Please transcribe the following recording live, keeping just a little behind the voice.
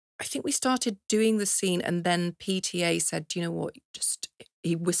I think we started doing the scene, and then PTA said, "Do you know what?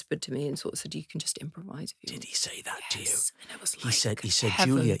 He whispered to me and sort of said, you can just improvise if you Did want." he say that to you? Yes. And it was like He said,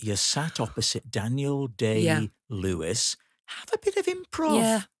 heaven. Julia, you're sat opposite Daniel Yeah. Day-Lewis. Have a bit of improv.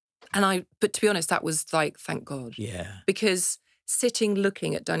 Yeah. But to be honest, that was like, thank God. Yeah. Because sitting,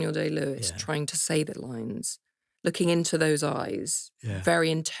 looking at Daniel Day-Lewis, Yeah. trying to say the lines, looking into those eyes, Yeah. very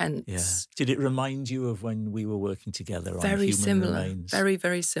intense. Yeah. Did it remind you of when we were working together on Very Human similar. Remains? Very,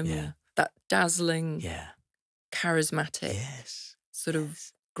 very similar. Yeah. That dazzling, Yeah. charismatic Yes. sort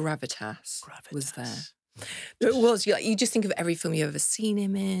of gravitas was there. Just- It was. You just think of every film you've ever seen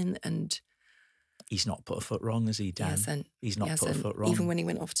him in, and He's not put a foot wrong, has he, Dan? he hasn't. He's not He put a hasn't, foot wrong. even when he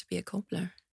went off to be a cobbler.